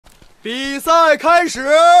比赛开始。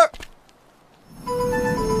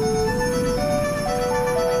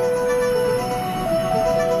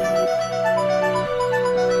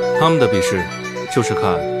他们的比试就是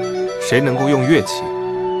看谁能够用乐器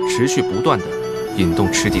持续不断地引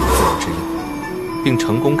动池底的自然之音，并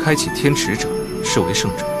成功开启天池者视为胜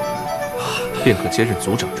者，便可接任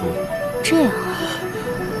组长之位。这样啊。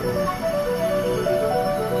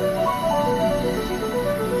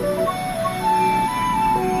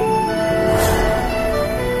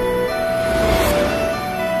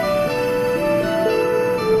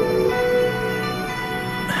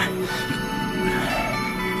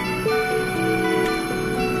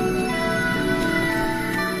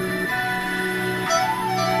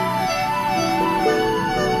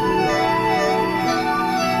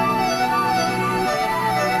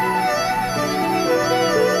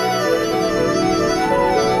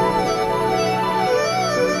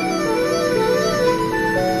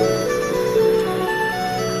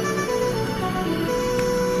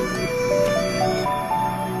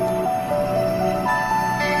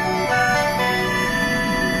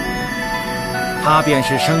他便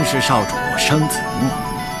是声氏少主生子墨，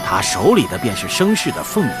他手里的便是声氏的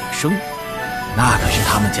凤尾笙，那可是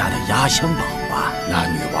他们家的压箱宝啊！那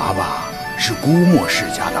女娃娃是姑墨世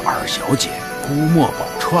家的二小姐，姑墨宝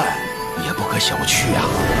钏也不可小觑啊！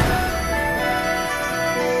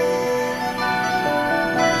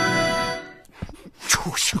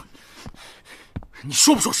畜生！你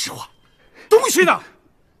说不说实话？东西呢？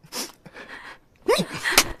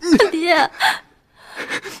爹。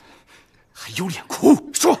还有脸哭？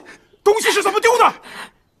说，东西是怎么丢的？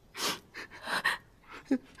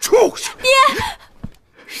畜生！爹，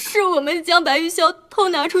是我们将白玉箫偷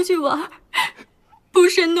拿出去玩，不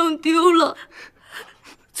慎弄丢了。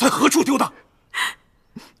在何处丢的？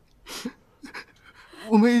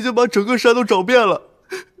我们已经把整个山都找遍了。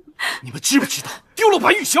你们知不知道，丢了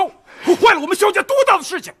白玉箫会坏了我们萧家多大的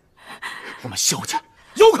事情？我们萧家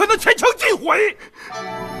有可能前程尽毁。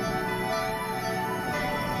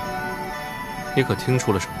你可听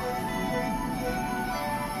出了什么？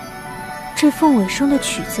这凤尾笙的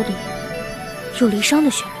曲子里有离殇的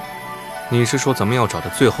旋律。你是说咱们要找的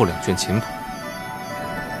最后2卷琴谱，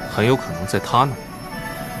很有可能在他那？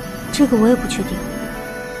这个我也不确定。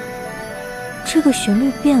这个旋律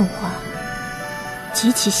变化极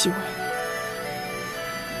其细微，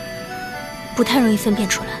不太容易分辨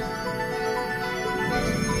出来。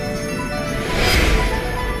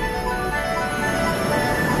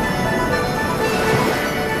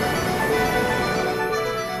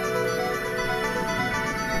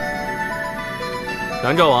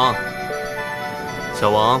南诏王，小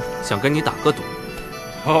王想跟你打个赌。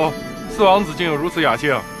哦，四王子竟有如此雅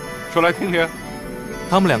兴，说来听听。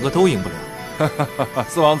他们2个都赢不了。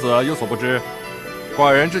四王子有所不知，寡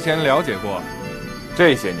人之前了解过，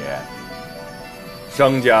这些年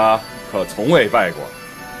商家可从未败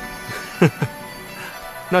过。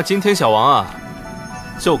那今天小王啊，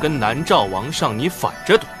就跟南诏王上你反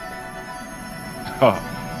着赌。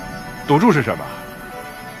赌注是什么？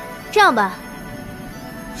这样吧。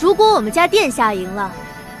如果我们家殿下赢了，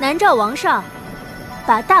南诏王上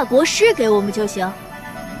把大国师给我们就行。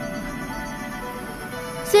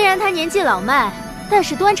虽然他年纪老迈，但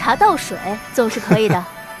是端茶倒水总是可以的。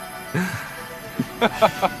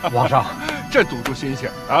皇上，这赌注新鲜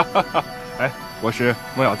啊！哎，国师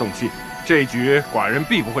莫要动气，这一局寡人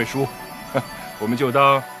必不会输。我们就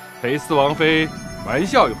当陪四王妃玩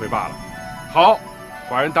笑一回罢了。好，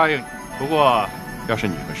寡人答应你。不过，要是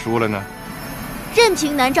你们输了呢？任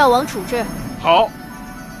凭南诏王处置。好，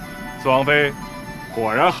四王妃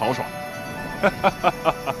果然豪爽。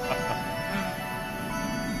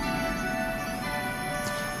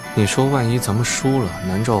你说万一咱们输了，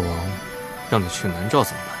南诏王让你去南诏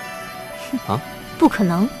怎么办？啊？不可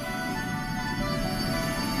能。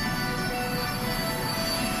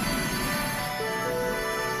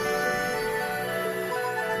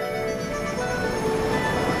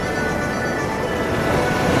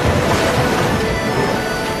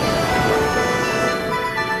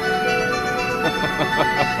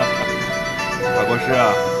大国师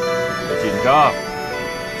啊，别紧张，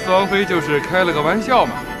四王妃就是开了个玩笑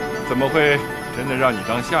嘛，怎么会真的让你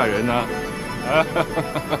当下人呢？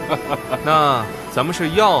那咱们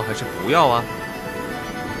是要还是不要啊？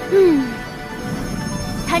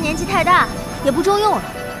他年纪太大，也不中用了，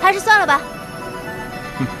还是算了吧。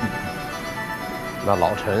那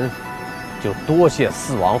老臣就多谢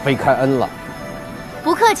四王妃开恩了。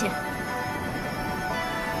不客气。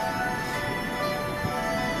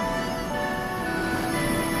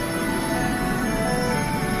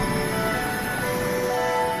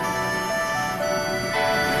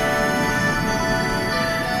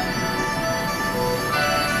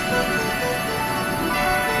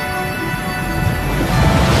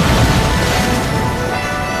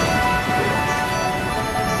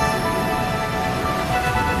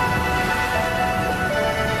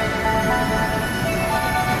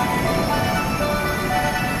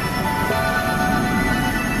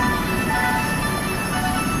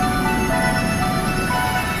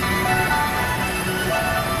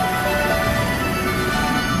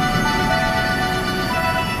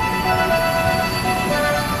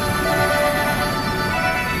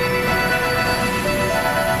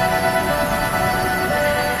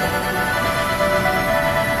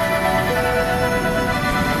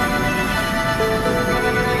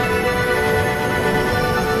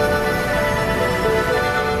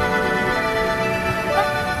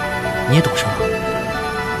你也懂什么？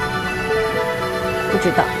不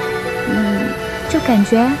知道。就感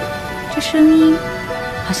觉这声音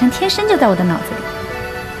好像天生就在我的脑子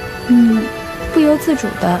里，不由自主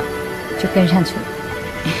的就跟上去了。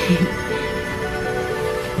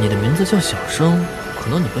你的名字叫小生，可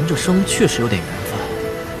能你跟这声确实有点缘分。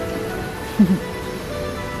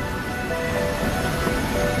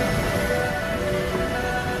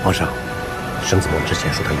皇上，生子梦之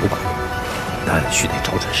前说他有把握，但须得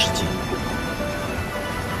找准时机。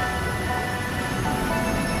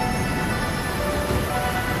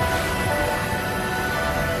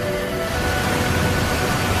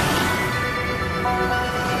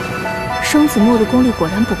生子墨的功力果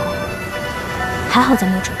然不够，还好咱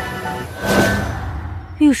们有准备。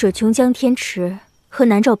玉水琼浆天池和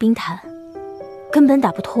南诏冰潭根本打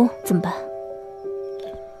不通，怎么办？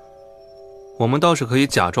我们倒是可以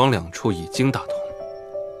假装两处已经打通，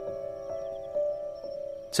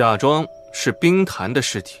假装是冰潭的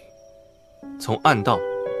尸体从暗道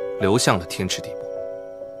流向了天池底部。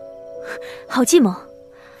好计谋，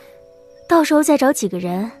到时候再找几个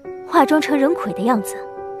人化妆成人魁的样子。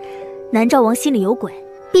南诏王心里有鬼，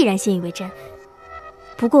必然信以为真。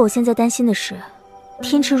不过我现在担心的是，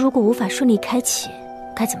天池如果无法顺利开启，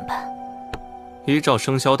该怎么办？依照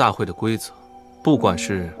生肖大会的规则，不管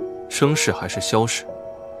是生氏还是萧氏，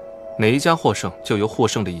哪一家获胜，就由获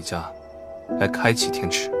胜的一家来开启天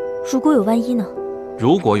池。如果有万一呢？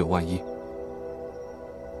如果有万一，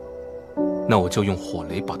那我就用火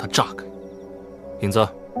雷把它炸开。影子，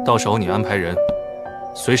到时候你安排人，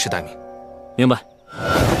随时待命。明白。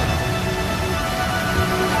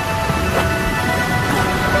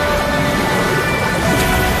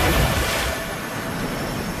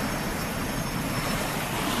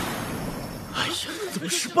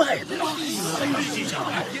失败了，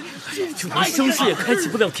就连生氏也开启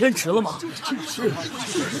不了天池了吗？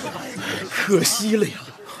可惜了呀！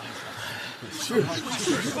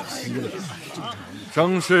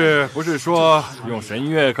生氏不是说用神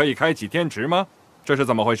乐可以开启天池吗？这是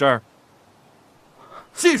怎么回事？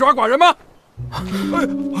戏耍寡人吗？哎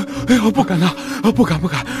呀，不敢呐，不敢！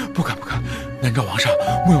南诏王上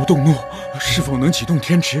莫要动怒，是否能启动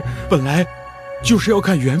天池，本来就是要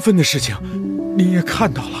看缘分的事情。您也看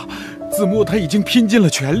到了，子墨他已经拼尽了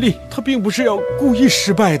全力，他并不是要故意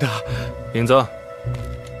失败的。影子，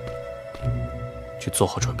去做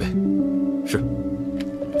好准备。是。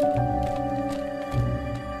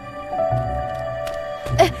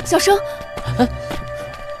哎，小生，哎，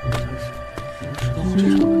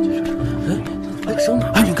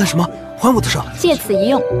你干什么？还我的手！借此一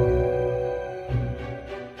用。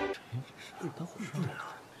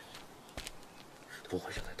不会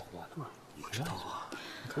是来捣乱的吧？不知道啊，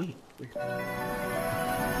可以。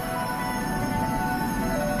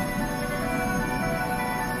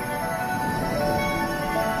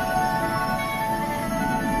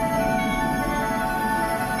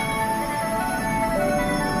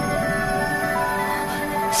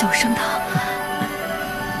小生他，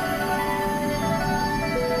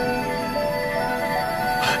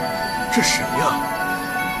这谁呀？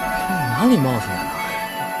从哪里冒出来的？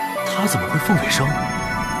他怎么会凤尾生？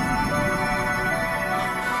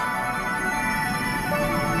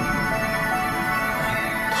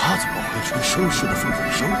他怎么会成生氏的凤尾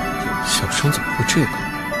生？小生怎么会这个？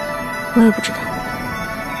我也不知道。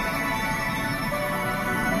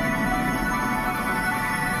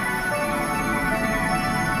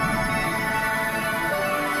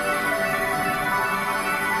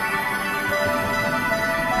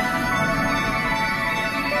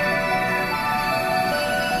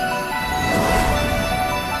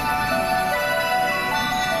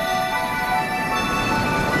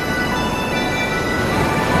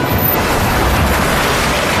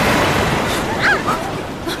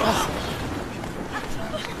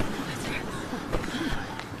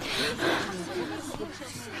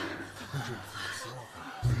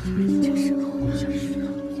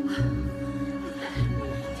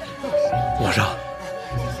皇上，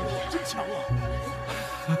真巧啊！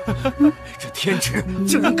这天池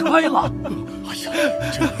竟然开了！哎呀，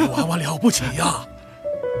这女娃娃了不起呀！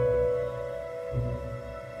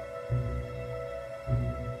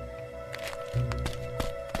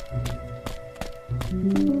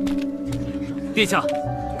殿下，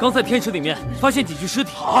刚在天池里面发现几具尸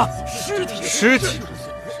体。啊，尸体！尸体！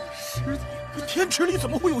天池里怎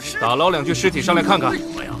么会有尸体？打捞2具尸体上来看看。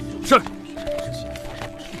是。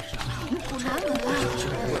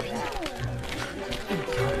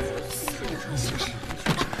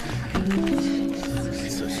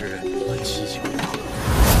此事很蹊跷啊！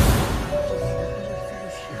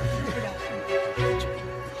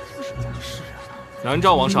南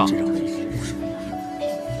诏王上，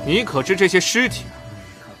你可知这些尸体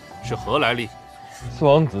是何来历？四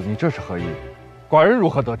王子，你这是何意？寡人如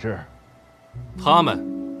何得知？他们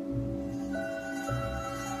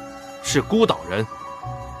是孤岛人。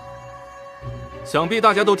想必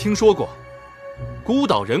大家都听说过孤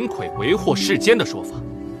岛人魁为祸世间的说法，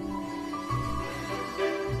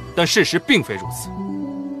但事实并非如此。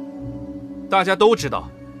大家都知道，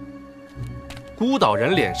孤岛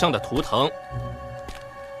人脸上的图腾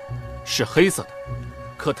是黑色的，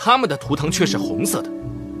可他们的图腾却是红色的，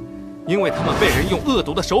因为他们被人用恶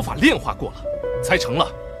毒的手法炼化过了，才成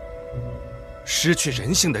了失去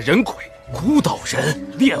人性的人魁。孤岛人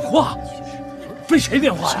炼化？被谁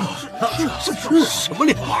炼化呀？什么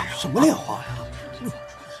炼化？什么炼化呀？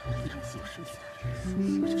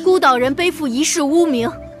孤岛人背负一世污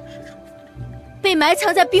名，被埋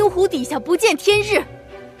藏在冰湖底下不见天日。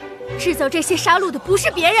制造这些杀戮的不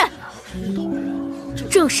是别人，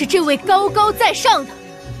正是这位高高在上的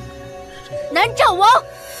南诏王。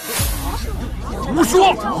胡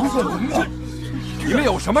说！你们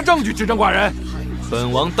有什么证据指证寡人？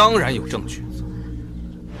本王当然有证据。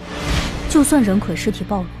就算人魁尸体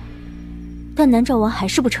暴露，但南诏王还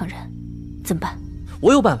是不承认，怎么办？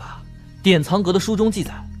我有办法。典藏阁的书中记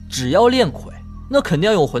载，只要炼魁，那肯定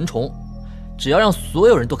要用魂虫。只要让所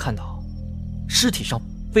有人都看到尸体上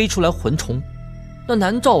飞出来魂虫，那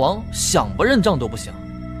南诏王想不认账都不行。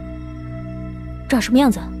长什么样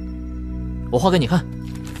子？我画给你看。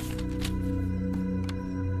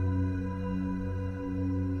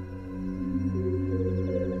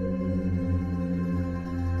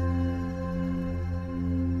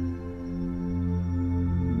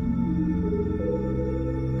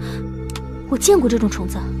我见过这种虫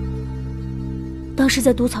子，当时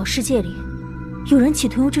在毒草世界里，有人企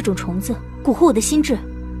图用这种虫子蛊惑我的心智，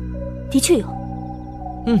的确有。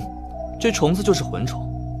这虫子就是魂虫，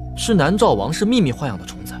是南诏王室秘密豢养的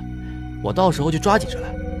虫子。我到时候就抓几只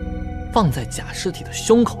来，放在假尸体的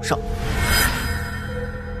胸口上。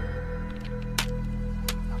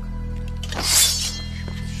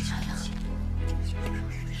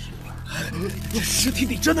这尸体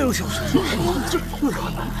里真的有小虫子！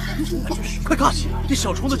快看，这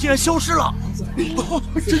小虫子竟然消失了！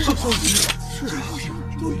真的消失了！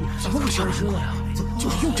怎么会消失了呀？就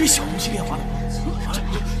是用这小东西炼化的。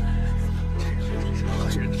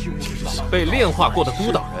被炼化过的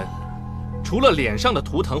孤岛人，除了脸上的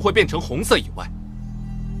图腾会变成红色以外，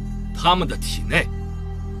他们的体内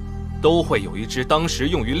都会有一只当时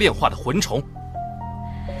用于炼化的魂虫。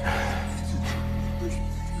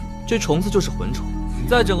这虫子就是魂虫，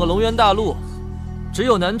在整个龙源大陆，只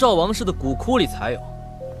有南诏王室的古窟里才有。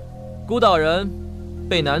孤岛人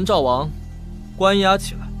被南诏王关押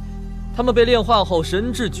起来，他们被炼化后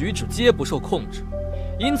神智举止皆不受控制，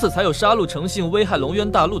因此才有杀戮成性、危害龙源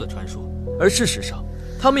大陆的传说。而事实上，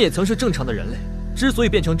他们也曾是正常的人类，之所以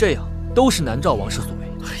变成这样，都是南诏王室所为。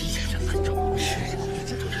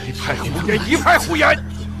一派胡言，一派胡言！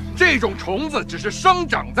这种虫子只是生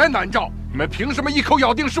长在南诏，你们凭什么一口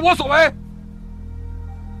咬定是我所为？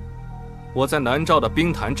我在南诏的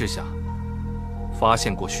冰潭之下，发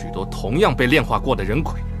现过许多同样被炼化过的人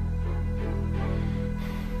魁。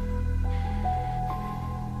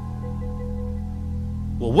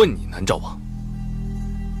我问你，南诏王，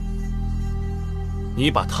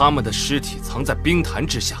你把他们的尸体藏在冰潭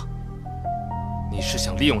之下，你是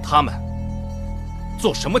想利用他们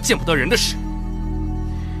做什么见不得人的事？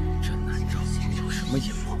这南诏有什么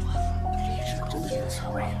阴谋啊？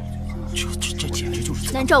这简直就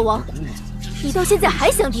是……南诏王，你到现在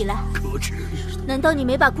还想抵赖？可耻！难道你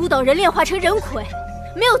没把孤岛人炼化成人魁，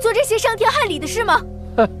没有做这些伤天害理的事吗？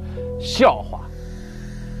哼，笑话！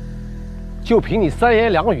就凭你三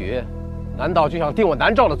言两语，难道就想定我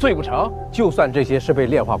南诏的罪不成？就算这些是被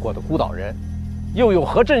炼化过的孤岛人，又有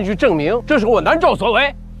何证据证明这是我南诏所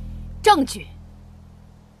为？证据，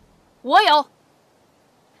我有。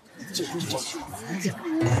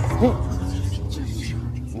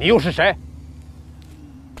你又是谁？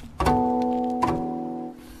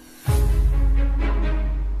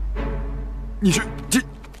你是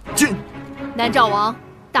这南诏王，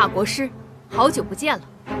大国师，好久不见了。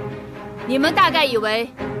你们大概以为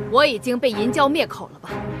我已经被银蛟灭口了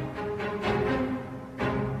吧？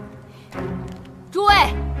诸位，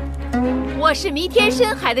我是弥天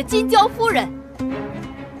深海的金蛟夫人。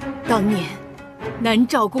当年南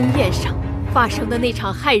诏宫宴上发生的那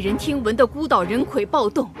场骇人听闻的孤岛人魁暴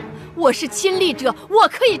动，我是亲历者，我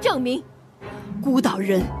可以证明，孤岛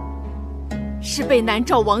人是被南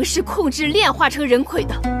诏王室控制炼化成人魁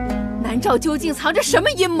的。南诏究竟藏着什么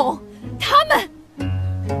阴谋？他们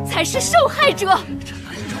才是受害者。这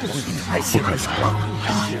南诏王也太心狠手辣了！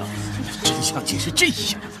真相竟是这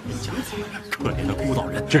样，可怜的孤岛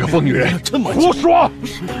人，这个疯女人这么胡说！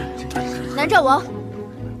南诏王，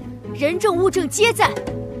人证物证皆在，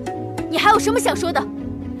你还有什么想说的？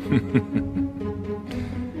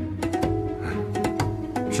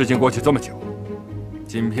事情过去这么久，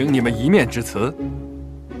仅凭你们一面之词，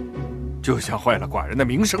就想坏了寡人的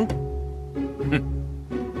名声？哼！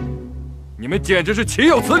你们简直是岂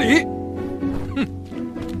有此理！哼！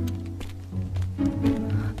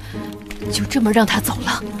就这么让他走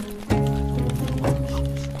了？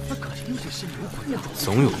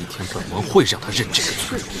总有一天，本王会让他认这个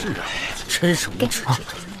罪。是啊，真是无耻！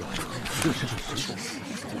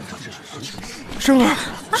生儿，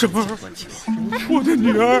我的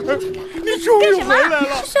女儿，你终于回来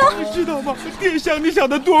了！你知道吗？殿下，你想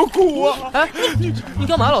的多苦啊！哎，你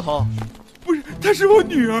干嘛，老头？不是，她是我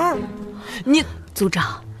女儿。你族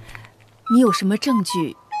长，你有什么证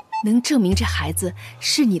据能证明这孩子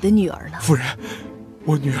是你的女儿呢？夫人，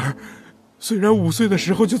我女儿虽然5岁的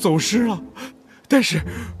时候就走失了，但是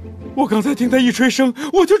我刚才听她一吹笙，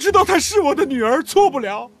我就知道她是我的女儿，错不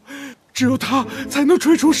了。只有她才能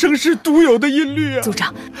吹出声势独有的音律啊！族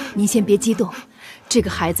长，您先别激动，这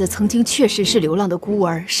个孩子曾经确实是流浪的孤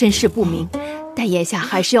儿，身世不明，但眼下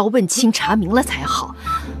还是要问清查明了才好，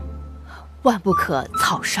万不可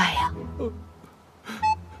草率呀。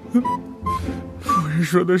夫人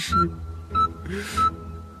说的是。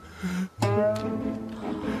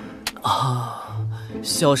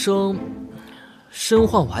小生身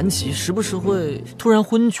患顽疾，时不时会突然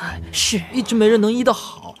昏厥，是一直没人能医得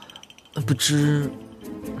好。不知，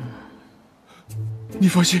你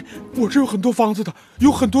放心，我这有很多方子的，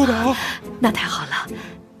有很多的啊。那太好了，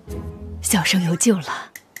小生有救了。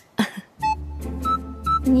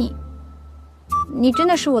你真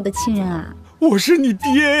的是我的亲人啊？我是你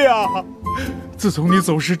爹呀！自从你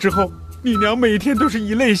走失之后，你娘每天都是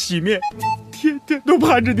以泪洗面，天天都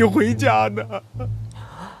盼着你回家呢。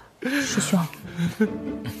师兄，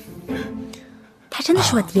他真的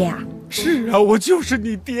是我爹啊？是啊，我就是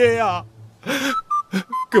你爹呀！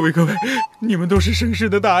各位，你们都是生氏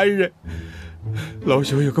的大恩人，老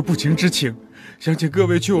朽有个不情之请，想请各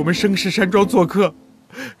位去我们生氏山庄做客，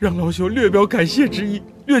让老朽略表感谢之意，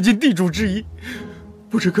略尽地主之谊，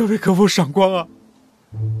不知各位可否赏光啊？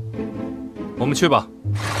我们去吧。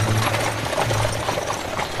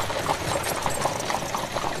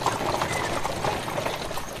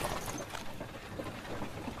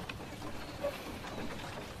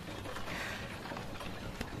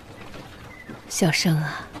小生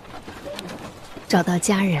啊，找到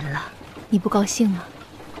家人了，你不高兴吗？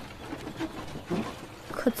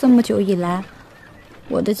可这么久以来，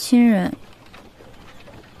我的亲人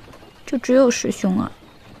就只有师兄啊。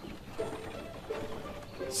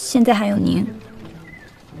现在还有您，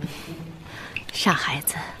傻孩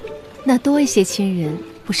子，那多一些亲人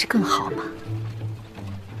不是更好吗？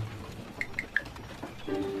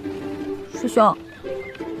师兄，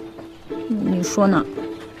你说呢？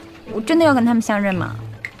我真的要跟他们相认吗？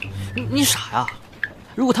你傻呀！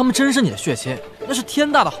如果他们真是你的血亲，那是天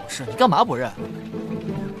大的好事，你干嘛不认？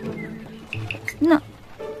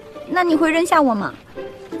那你会扔下我吗？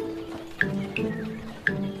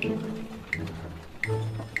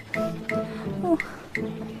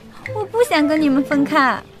我不想跟你们分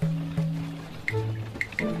开。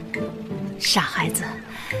傻孩子，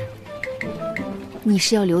你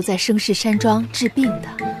是要留在生氏山庄治病的，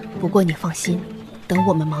不过你放心，等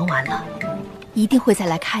我们忙完了，一定会再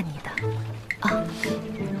来看你的，啊！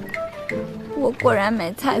我果然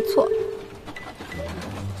没猜错，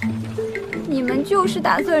你们就是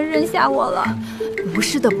打算扔下我了。不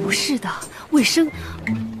是的，不是的，伟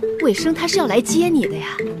生他是要来接你的呀，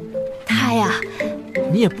他呀。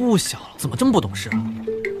你也不小了，怎么这么不懂事啊？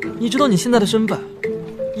你知道你现在的身份，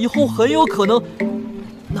以后很有可能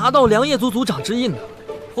拿到良业族族长之印的，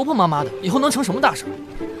婆婆妈妈的，以后能成什么大事？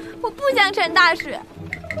我不想成大事，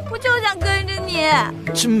我就想跟着你。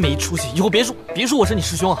真没出息！以后别说我是你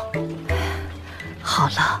师兄啊！好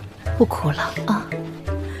了，不哭了啊！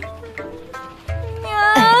娘，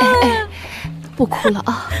哎，不哭了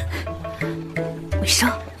啊！伟生，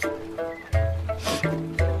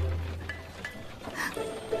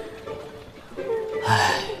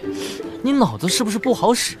哎，你脑子是不是不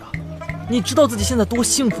好使啊？你知道自己现在多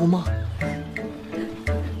幸福吗？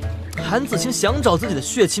韩子清想找自己的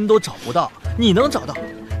血亲都找不到，你能找到，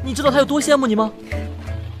你知道他有多羡慕你吗？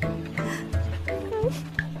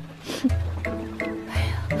哎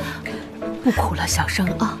呀，不哭了，小生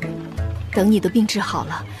啊，等你的病治好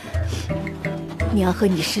了，娘和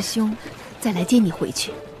你师兄再来接你回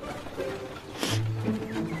去。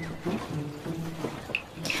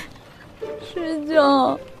师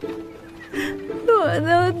兄，我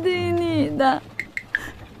都听你的，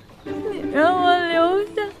你让我留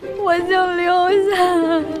下，我就留下。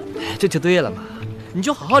这就对了嘛，你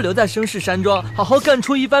就好好留在生世山庄，好好干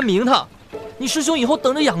出一番名堂。你师兄以后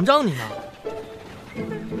等着仰仗你呢。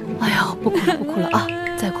哎呦，不哭了不哭了啊，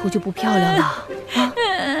再哭就不漂亮了啊！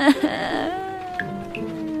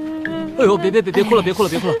哎呦，别哭了，别哭了，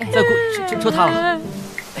再哭车塌了。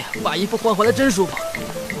哎呀，把衣服换回来真舒服，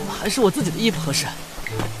还是我自己的衣服合适。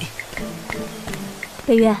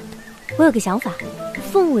北渊，我有个想法，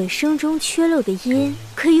凤尾声中缺漏的音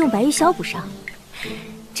可以用白玉箫补上，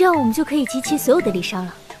这样我们就可以集齐所有的离殇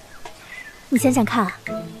了。你想想看啊，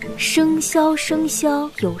声箫声箫，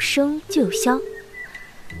有声就有箫，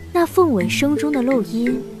那凤尾声中的漏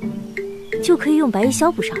音就可以用白玉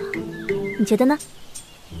箫补上了，你觉得呢？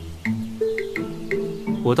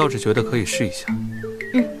我倒是觉得可以试一下。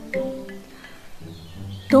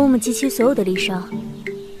等我们集齐所有的离殇，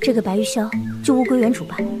这个白玉箫就物归原主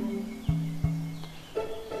吧。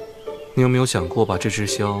你有没有想过把这只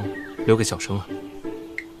箫留给小生啊？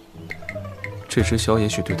这只箫也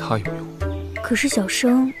许对他有用。可是小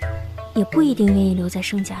生也不一定愿意留在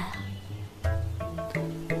生家呀。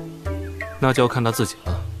那就要看他自己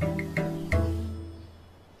了。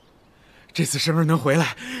这次生儿能回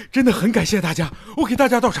来，真的很感谢大家，我给大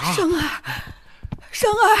家倒茶。生儿，生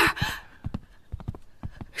儿，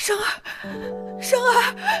生儿，生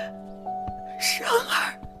儿，生儿。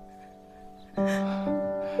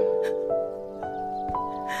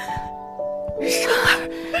生儿，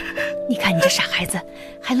你看你这傻孩子，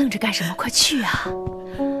还愣着干什么？快去啊！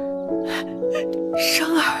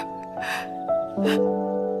生儿，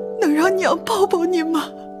能让娘抱抱你吗？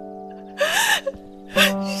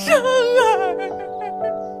生儿，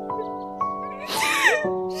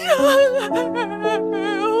生儿，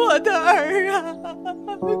我的儿啊，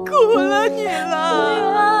苦了你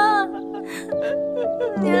了，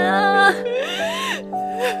娘。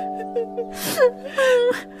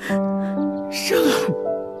生儿，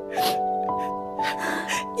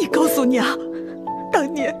你告诉娘，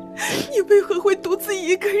当年你为何会独自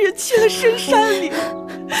一个人去了深山里？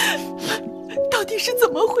到底是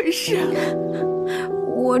怎么回事？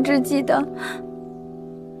我只记得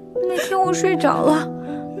那天我睡着了，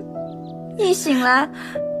一醒来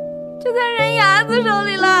就在人牙子手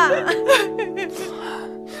里了。儿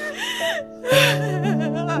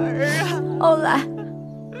啊！后来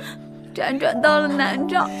辗转到了南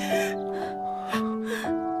诏，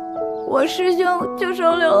我师兄就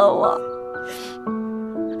收留了我。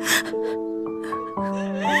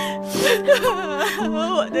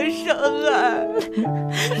我的生儿，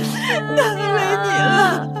难为你了，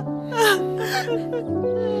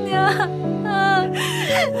娘，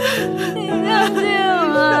你相信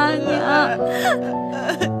我，娘。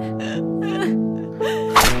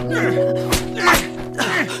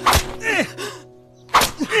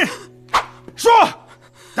说，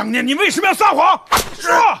当年你为什么要撒谎？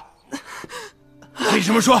说，为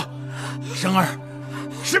什么说生儿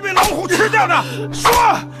是被老虎吃掉的？说，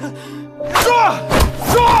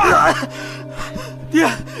爹，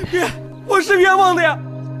我是冤枉的呀，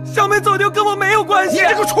小妹走丢跟我没有关系。你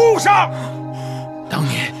这个畜生！当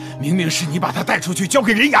年明明是你把她带出去交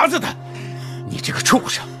给人牙子的，你这个畜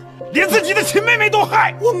生，连自己的亲妹妹都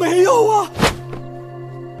害！我没有啊。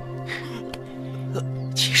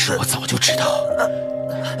其实我早就知道，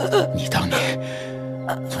你当年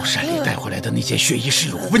从山里带回来的那件血衣是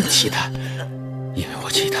有问题的，因为我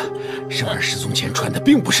记得生儿失踪前穿的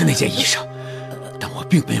并不是那件衣裳，但我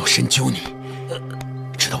并没有深究你，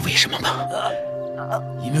知道为什么吗？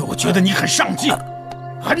因为我觉得你很上进，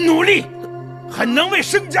很努力，很能为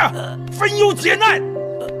生家分忧解难，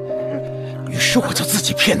于是我就自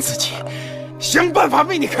己骗自己，想办法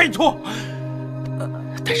为你开脱。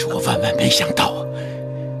但是我万万没想到，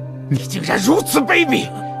你竟然如此卑鄙，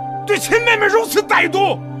对亲妹妹如此歹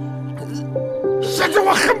毒，现在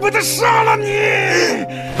我恨不得杀了你！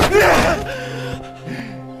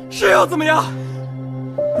是要怎么样？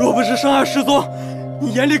若不是生儿失踪，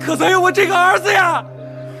你眼里可曾有我这个儿子呀？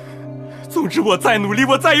总之我再努力，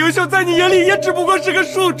我再优秀，在你眼里也只不过是个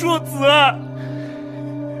庶出子。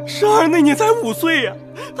生儿那年才5岁呀，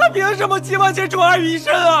他凭什么期望前宠儿于一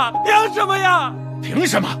身啊？凭什么呀？凭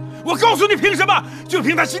什么？我告诉你凭什么？就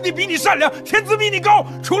凭他心地比你善良，天资比你高，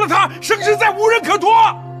除了他，生世再无人可托。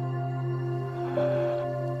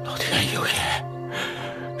老天有眼，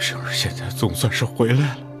生儿现在总算是回来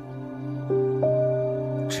了。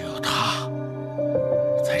只有他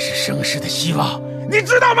才是生世的希望，你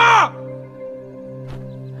知道吗？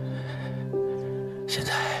现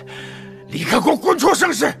在立刻给我滚出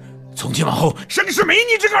生世！从今往后，生世没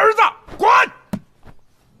你这个儿子，滚！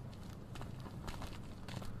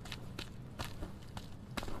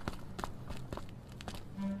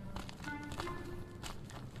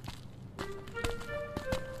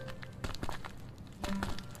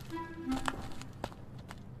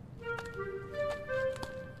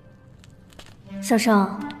小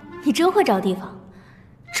生，你真会找地方，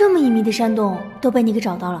这么隐秘的山洞都被你给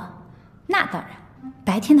找到了。那当然，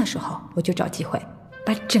白天的时候我就找机会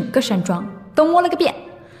把整个山庄都摸了个遍，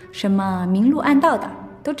什么明路暗道的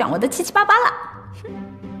都掌握得七七八八了。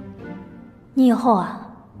你以后啊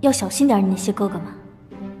要小心点你那些哥哥们。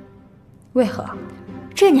为何？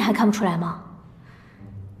这你还看不出来吗？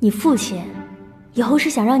你父亲以后是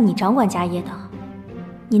想让你掌管家业的，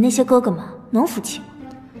你那些哥哥们能服气吗？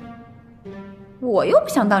我又不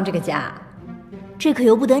想当这个家，这可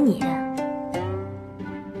由不得你。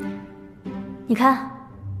你看，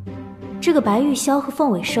这个白玉箫和凤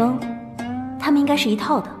尾笙，他们应该是一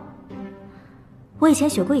套的。我以前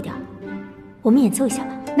学过一点，我们演奏一下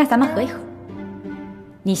吧。那咱们合一合。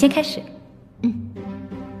你先开始。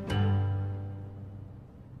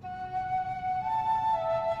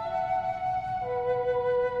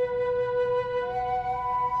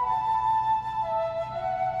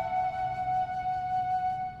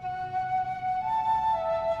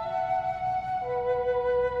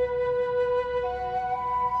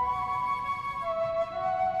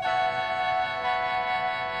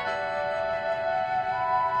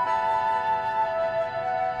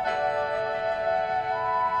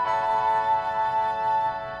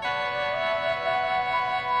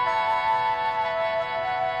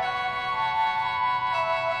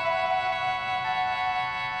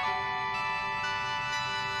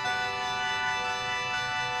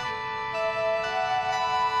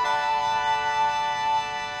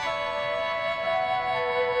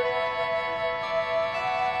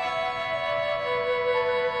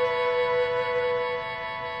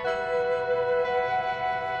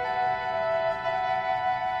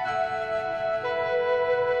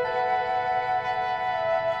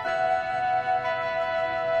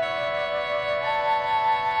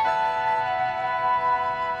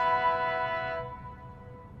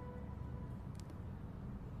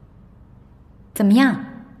怎么样？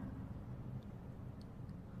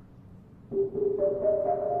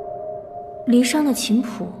离殇的琴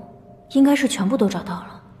谱应该是全部都找到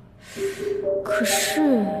了，可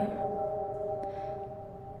是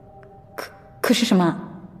什么？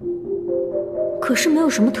可是没有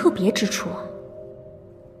什么特别之处啊。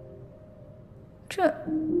这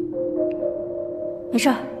没事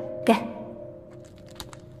儿，给。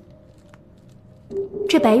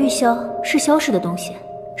这白玉箫是萧氏的东西，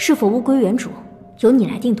是否物归原主，由你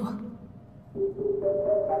来定夺。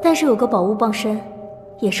但是有个宝物傍身，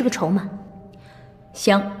也是个筹码。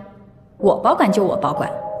行，我保管就我保管。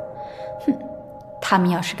哼，他们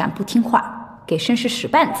要是敢不听话，给绅士使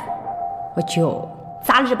绊子，我就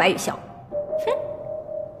砸了这白玉箫。哼，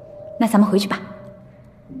那咱们回去吧。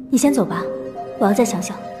你先走吧，我要再想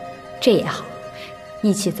想。这也好，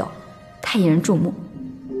一起走，太引人注目。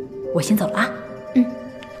我先走了啊。嗯。